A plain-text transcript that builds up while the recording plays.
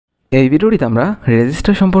এই ভিডিওটিতে আমরা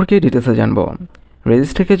রেজিস্টার সম্পর্কে ডিটেলসে জানব।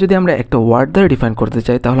 রেজিস্টারকে যদি আমরা একটা ওয়ার্ড দ্বারা ডিফাইন করতে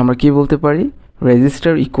চাই তাহলে আমরা কি বলতে পারি?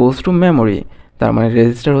 Register equals to memory. তার মানে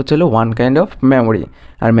রেজিস্টার হচ্ছে one kind of memory.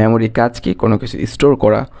 R memory কাজ কি? কোনো কিছু স্টোর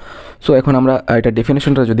করা। সো এখন আমরা এটা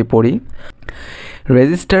ডেফিনেশনটা যদি পড়ি,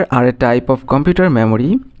 register R A type of computer memory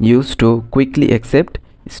use to quickly accept,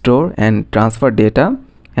 store and transfer data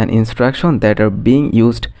and instruction that are being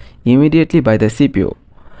used immediately by the CPU.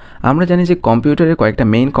 আমরা জানি যে কম্পিউটারের কয়েকটা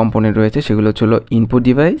মেইন কম্পোনেন্ট রয়েছে, সেগুলো হচ্ছিল ইনপুট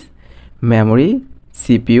ডিভাইস, মেমোরি,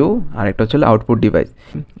 সিপিইউ আর একটা হচ্ছিল আউটপুট ডিভাইস।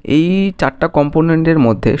 এই চারটা কম্পোনেন্টের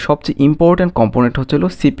মধ্যে সবচেয়ে ইম্পর্ট্যান্ট কম্পোনেন্ট হচ্ছিল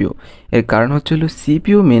সিপিইউ। এর কারণ হচ্ছিল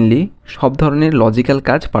সিপিইউ মেনলি সব ধরনের লজিক্যাল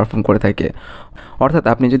কাজ পারফর্ম করে থাকে। অর্থাৎ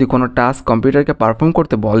আপনি যদি কোনো টাস্ক কম্পিউটারকে পারফর্ম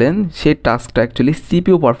করতে বলেন, সেই টাস্কটা অ্যাকচুয়ালি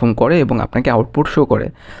সিপিইউ পারফর্ম করে এবং আপনাকে আউটপুট শো করে।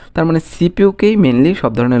 তার মানে সিপিইউকেই মেনলি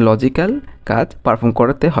সব ধরনের লজিক্যাল কাজ পারফর্ম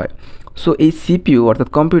করতে হয়। সো এই সিপিইউ অর্থাৎ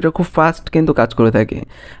কম্পিউটার খুব ফাস্ট কিন্তু কাজ করে থাকে,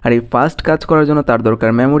 আর এই ফাস্ট কাজ করার জন্য তার দরকার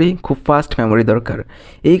মেমোরি, খুব ফাস্ট মেমোরি দরকার।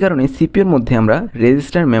 এই কারণে সিপিইউর মধ্যে আমরা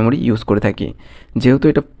রেজিস্টার মেমোরি ইউজ করে থাকি। যেহেতু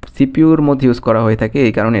এটা সিপিইউর মধ্যে ইউজ করা হয়ে থাকে,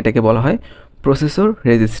 এই কারণে এটাকে বলা হয় প্রসেসর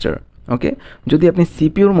রেজিস্টার। ওকে, যদি আপনি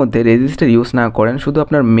সিপিইউর মধ্যে রেজিস্টার ইউজ না করেন, শুধু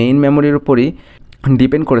আপনার মেইন মেমোরির উপরই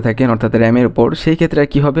ডিপেন্ড করে থাকেন অর্থাৎ র্যামের উপর, সেই ক্ষেত্রে আর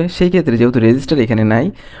কী হবে? সেই ক্ষেত্রে যেহেতু রেজিস্টার এখানে নাই,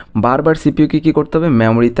 বারবার সিপিইউকে কী করতে হবে?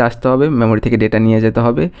 মেমোরিতে আসতে হবে, মেমোরি থেকে ডেটা নিয়ে যেতে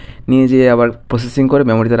হবে, নিয়ে যেয়ে আবার প্রসেসিং করে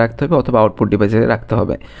মেমোরিতে রাখতে হবে অথবা আউটপুট ডিভাইসে রাখতে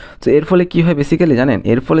হবে। তো এর ফলে কী হয় বেসিক্যালি জানেন?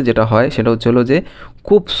 এর ফলে যেটা হয় সেটা হলো যে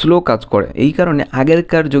খুব স্লো কাজ করে। এই কারণে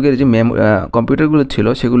আগেরকার যুগের যে কম্পিউটারগুলো ছিল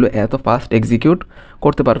সেগুলো এত ফাস্ট এক্সিকিউট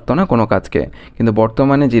করতে পারতো না কোনো কাজকে, কিন্তু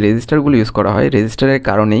বর্তমানে যে রেজিস্টারগুলো ইউজ করা হয়, রেজিস্টারের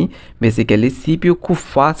কারণেই বেসিক্যালি সিপিইউ খুব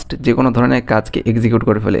ফাস্ট যে কোনো ধরনের কাজকে এক্সিকিউট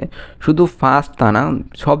করে ফেলে। শুধু ফাস্ট তা না,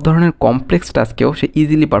 সব ধরনের কমপ্লেক্স টাস্কেও সে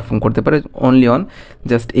ইজিলি পারফর্ম করতে পারে অনলি অন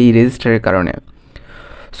জাস্ট এই রেজিস্টারের কারণে।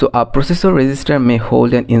 So a processor register may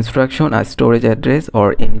hold an instruction, a storage address or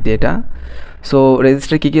any data. So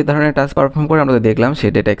register কী কী ধরনের টাস্ক পারফর্ম করে আমরা তো দেখলাম। সে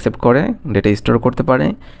ডেটা অ্যাকসেপ্ট করে, ডেটা স্টোর করতে পারে,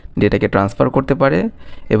 ডেটাকে ট্রান্সফার করতে পারে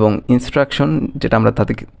এবং ইনস্ট্রাকশন যেটা আমরা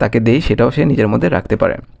তাকে দেই সেটাও সে নিজের মধ্যে রাখতে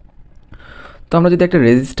পারে। তো আমরা যদি একটা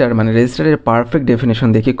রেজিস্টারের পারফেক্ট ডেফিনেশন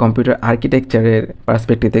দেখি কম্পিউটার আর্কিটেকচারের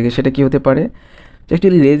পার্সপেক্টিভ থেকে, সেটা কী হতে পারে?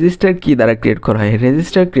 অ্যাকচুয়ালি রেজিস্টার কী দ্বারা ক্রিয়েট করা হয়?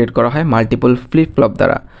 রেজিস্টার ক্রিয়েট করা হয় মাল্টিপল ফ্লিপ ফ্লপ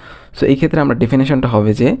দ্বারা। সো এই ক্ষেত্রে আমরা ডেফিনেশনটা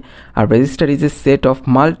হবে যে আর register is a set of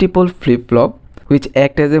multiple flip flop which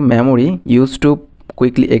act as a memory used to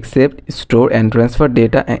quickly accept, store and transfer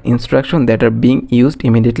data and instruction that are being used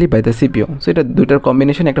immediately by the CPU. So এটা দুইটার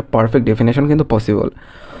combination একটা perfect definition কিন্তু possible.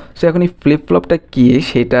 So এখন এই flip ফ্লপটা কী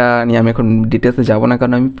সেটা নিয়ে আমি এখন ডিটেলসে যাবো না,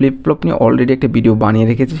 কারণ আমি ফ্লিপ ফ্লপ নিয়ে অলরেডি একটা ভিডিও বানিয়ে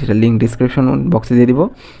রেখেছি, সেটা লিঙ্ক ডিসক্রিপশন বক্সে দিয়ে দিব।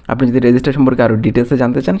 আপনি যদি রেজিস্টার সম্পর্কে আরও ডিটেলসে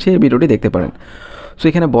জানতে চান সেই ভিডিওটি দেখতে পারেন। সো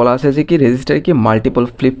এখানে বলা আছে যে কি রেজিস্টারকে মাল্টিপল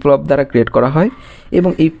ফ্লিপ ফ্লপ দ্বারা ক্রিয়েট করা হয়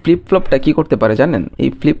এবং এই ফ্লিপ ফ্লপটা কী করতে পারে জানেন? এই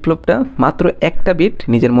ফ্লিপ ফ্লপটা মাত্র একটা বিট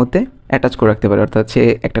নিজের মধ্যে অ্যাটাচ করে রাখতে পারে। অর্থাৎ সে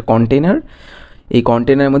একটা কন্টেনার, এই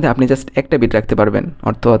কন্টেনারের মধ্যে আপনি জাস্ট একটা বিট রাখতে পারবেন,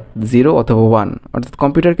 অর্থাৎ 0 অথবা 1। অর্থাৎ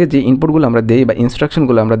কম্পিউটারকে যে ইনপুটগুলো আমরা দিই বা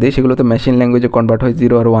ইনস্ট্রাকশনগুলো আমরা দিই সেগুলো তো মেশিন ল্যাঙ্গুয়েজে কনভার্ট হয়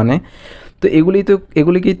 0 আর 1-এ। তো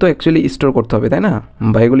এগুলিকেই তো অ্যাকচুয়ালি স্টোর করতে হবে, তাই না?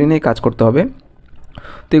 বা এগুলি নিয়ে কাজ করতে হবে।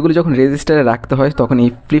 তো এগুলি যখন রেজিস্টারে রাখতে হয় তখন এই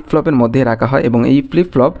ফ্লিপ ফ্লপের মধ্যে রাখা হয় এবং এই ফ্লিপ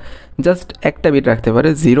ফ্লপ জাস্ট একটা বিট রাখতে পারে,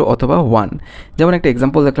 0 অথবা 1। যেমন একটা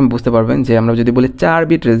এক্সাম্পল দেখলে বুঝতে পারবেন যে আমরা যদি বলি 4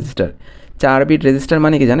 বিট রেজিস্টার। 4 বিট রেজিস্টার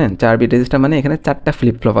মানে কি জানেন? 4 বিট রেজিস্টার মানে এখানে 4টা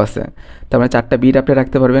ফ্লিপ ফ্লপ আছে, তার মানে 4টা বিট আপনি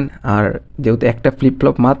রাখতে পারবেন। আর যেহেতু একটা ফ্লিপ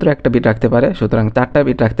ফ্লপ মাত্র একটা বিট রাখতে পারে, সুতরাং 4টা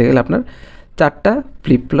বিট রাখতে গেলে আপনার 4টা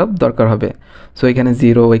ফ্লিপ ফ্লপ দরকার হবে। সো এখানে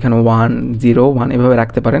 0, এখানে 1, 0, 1 এভাবে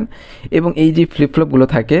রাখতে পারেন। এবং এই যে ফ্লিপ ফ্লপগুলো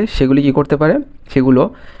থাকে সেগুলি কী করতে পারে? সেগুলো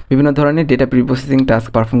বিভিন্ন ধরনের ডেটা প্রিপ্রসেসিং টাস্ক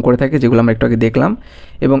পারফর্ম করে থাকে, যেগুলো আমরা একটু আগে দেখলাম।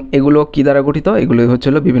 এবং এগুলো কী দ্বারা গঠিত? এগুলো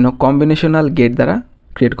হচ্ছিল বিভিন্ন কম্বিনেশনাল গেট দ্বারা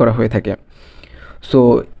ক্রিয়েট করা হয়ে থাকে। সো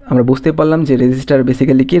আমরা বুঝতে পারলাম যে রেজিস্টার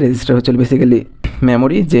বেসিক্যালি কি? রেজিস্টার হচ্ছে বেসিক্যালি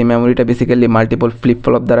মেমোরি, যে মেমোরিটা বেসিক্যালি মাল্টিপল ফ্লিপ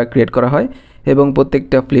ফ্লপ দ্বারা ক্রিয়েট করা হয় এবং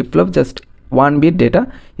প্রত্যেকটা flip flop just 1 bit data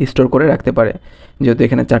store করে রাখতে পারে। যেহেতু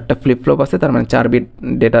এখানে 4টা ফ্লিপ ফ্লপ আছে, তার মানে 4 বিট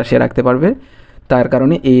ডেটা সে রাখতে পারবে। তার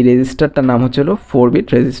কারণে এই রেজিস্টারটার নাম হচ্ছিল 4 বিট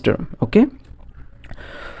রেজিস্টার। ওকে,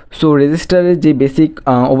 সো রেজিস্টারের যে বেসিক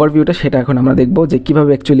ওভারভিউটা সেটা এখন আমরা দেখব যে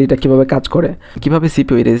কীভাবে অ্যাকচুয়ালি এটা কীভাবে কাজ করে, কীভাবে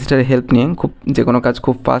সিপিইউ এই রেজিস্টারের হেল্প নিয়ে যে কোনো কাজ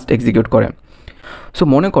খুব ফাস্ট এক্সিকিউট করে। সো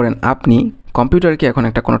মনে করেন আপনি কম্পিউটারকে এখন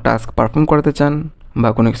একটা কোনো টাস্ক পারফর্ম করাতে চান বা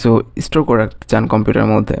কোনো কিছু স্টোর করে রাখতে চান কম্পিউটারের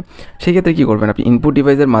মধ্যে। সেই ক্ষেত্রে কী করবেন? আপনি ইনপুট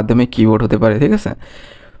ডিভাইসের মাধ্যমে কিবোর্ড হতে পারে, ঠিক আছে,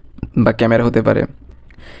 বা ক্যামেরা হতে পারে,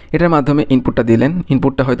 এটার মাধ্যমে ইনপুটটা দিলেন,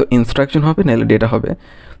 ইনপুটটা হয়তো ইনস্ট্রাকশন হবে নাহলে ডেটা হবে।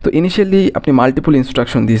 তো ইনিশিয়ালি আপনি মাল্টিপল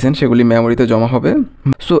ইনস্ট্রাকশন দিয়েছেন, সেগুলি মেমোরিতে জমা হবে।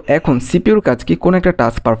 সো এখন সিপিউর কাজ কি, কোনো একটা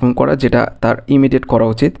টাস্ক পারফর্ম করা যেটা তার ইমিডিয়েট করা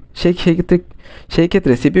উচিত। সেই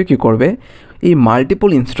ক্ষেত্রে সিপিইউ কী করবে, এই মাল্টিপল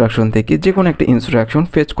ইনস্ট্রাকশন থেকে যে কোনো একটা ইনস্ট্রাকশন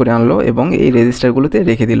ফেচ করে আনলো এবং এই রেজিস্টারগুলোতে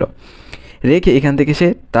রেখে দিল। রেখে এখান থেকে সে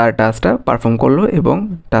তার টাস্কটা পারফর্ম করলো এবং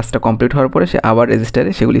টাস্কটা কমপ্লিট হওয়ার পরে সে আবার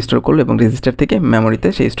রেজিস্টারে সেগুলি স্টোর করলো এবং রেজিস্টার থেকে মেমোরিতে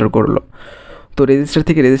সে স্টোর করলো। তো রেজিস্টার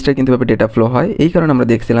থেকে রেজিস্টার কিন্তু ভাবে ডেটা ফ্লো হয়। এই কারণে আমরা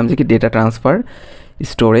দেখছিলাম যে কি ডেটা ট্রান্সফার,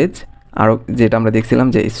 স্টোরেজ, আরও যেটা আমরা দেখছিলাম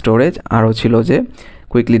যে স্টোরেজ, আরও ছিল যে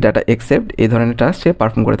কুইকলি ডাটা অ্যাকসেপ্ট, এই ধরনের টাস্ক সে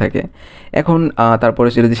পারফর্ম করে থাকে। এখন তারপরে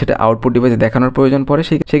সে যদি সেটা আউটপুট ডিভাইসে দেখানোর প্রয়োজন পড়ে,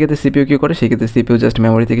 সেক্ষেত্রে সিপিইউ কী করে, সেক্ষেত্রে সিপিইউ জাস্ট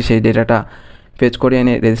মেমোরি থেকে সেই ডেটাটা ফেচ করে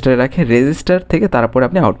এনে রেজিস্টারে রাখে। রেজিস্টার থেকে তারপরে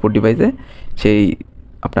আপনি আউটপুট ডিভাইসে সেই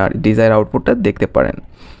আপনার ডিজায়ার আউটপুটটা দেখতে পারেন।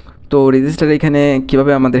 তো রেজিস্টার এখানে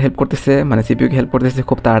কীভাবে আমাদের হেল্প করতেছে, মানে সিপিইউকে হেল্প করতেছে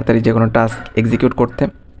খুব তাড়াতাড়ি যে কোনো টাস্ক এক্সিকিউট করতে।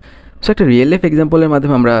 সো একটা রিয়েল লাইফ এক্সাম্পলের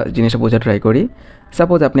মাধ্যমে আমরা জিনিসটা বোঝা ট্রাই করি।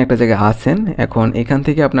 সাপোজ আপনি একটা জায়গায় আছেন, এখন এখান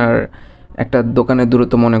থেকে আপনার একটা দোকানের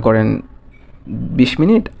দূরত্ব মনে করেন 20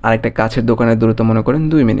 মিনিট, আর একটা কাছের দোকানের দূরত্ব মনে করেন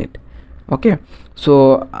 2 মিনিট। ওকে, সো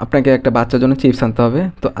আপনাকে একটা বাচ্চার জন্য চিপস আনতে হবে।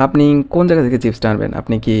 তো আপনি কোন জায়গা থেকে চিপসটা আনবেন?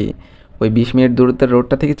 আপনি কি ওই 20 মিনিট দূরত্বের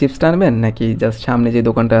রোডটা থেকে চিপসটা আনবেন, নাকি জাস্ট সামনে যে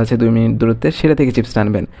দোকানটা আছে 2 মিনিট দূরত্বে সেটা থেকে চিপসটা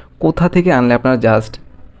আনবেন? কোথা থেকে আনলে আপনার জাস্ট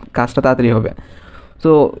কাজটা তাড়াতাড়ি হবে?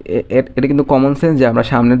 সো এটা কিন্তু কমন সেন্স যে আমরা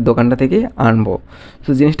সামনের দোকানটা থেকে আনবো।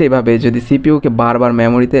 সো জিনিসটা এইভাবে, যদি সিপিইউকে বারবার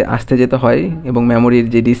মেমোরিতে আসতে যেতে হয় এবং মেমোরির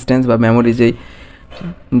যে ডিস্টেন্স বা মেমোরির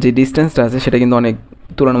যে ডিস্টেন্সটা আছে সেটা কিন্তু অনেক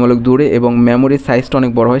তুলনামূলক দূরে এবং মেমোরির সাইজটা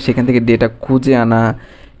অনেক বড় হয়, সেখান থেকে ডেটা খুঁজে আনা,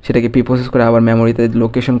 সেটাকে প্রিপ্রসেস করে আবার মেমোরিতে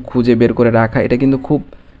লোকেশন খুঁজে বের করে রাখা, এটা কিন্তু খুব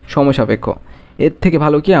সময় সাপেক্ষ। এর থেকে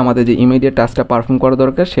ভালো কি আমাদের যে ইমিডিয়েট টাস্কটা পারফর্ম করা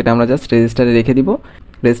দরকার সেটা আমরা জাস্ট রেজিস্টারে রেখে দিব।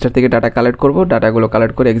 রেজিস্টার থেকে ডাটা কালেক্ট করব, ডাটাগুলো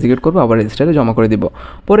কালেক্ট করে এক্সিকিউট করবো, আবার রেজিস্টারে জমা করে দিব।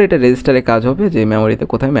 পরে এটা রেজিস্টারে কাজ হবে যে মেমোরিতে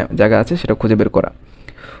কোথায় জায়গা আছে সেটা খুঁজে বের করা।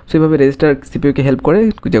 সো এইভাবে রেজিস্টার সিপিইউকে হেল্প করে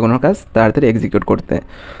যে কোনো কাজ তাড়াতাড়ি এক্সিকিউট করতে।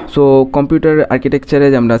 সো কম্পিউটার আর্কিটেকচারে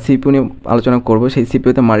যে আমরা সিপিইউ নিয়ে আলোচনা করব, সেই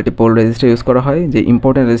সিপিইউতে মাল্টিপল রেজিস্টার ইউজ করা হয়। যে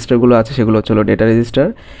ইম্পর্টেন্ট রেজিস্টারগুলো আছে সেগুলো হচ্ছে data register,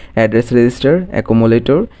 address register,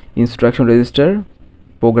 accumulator, instruction register,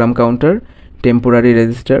 program counter, temporary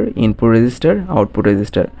register, input register, output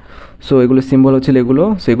register. So এগুলো সিম্বল হচ্ছে এগুলো।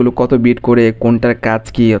 সো এগুলো কত বিট করে, কোনটার কাজ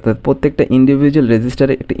কী, অর্থাৎ প্রত্যেকটা ইন্ডিভিজুয়াল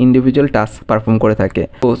রেজিস্টারে একটা ইন্ডিভিজুয়াল টাস্ক পারফর্ম করে থাকে।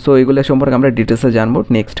 সো এগুলো সম্পর্কে আমরা ডিটেলসে জানবো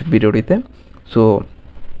নেক্সট ভিডিওটিতে। সো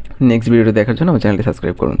নেক্সট ভিডিওটি দেখার জন্য আমার চ্যানেলটি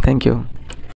সাবস্ক্রাইব করুন। Thank you.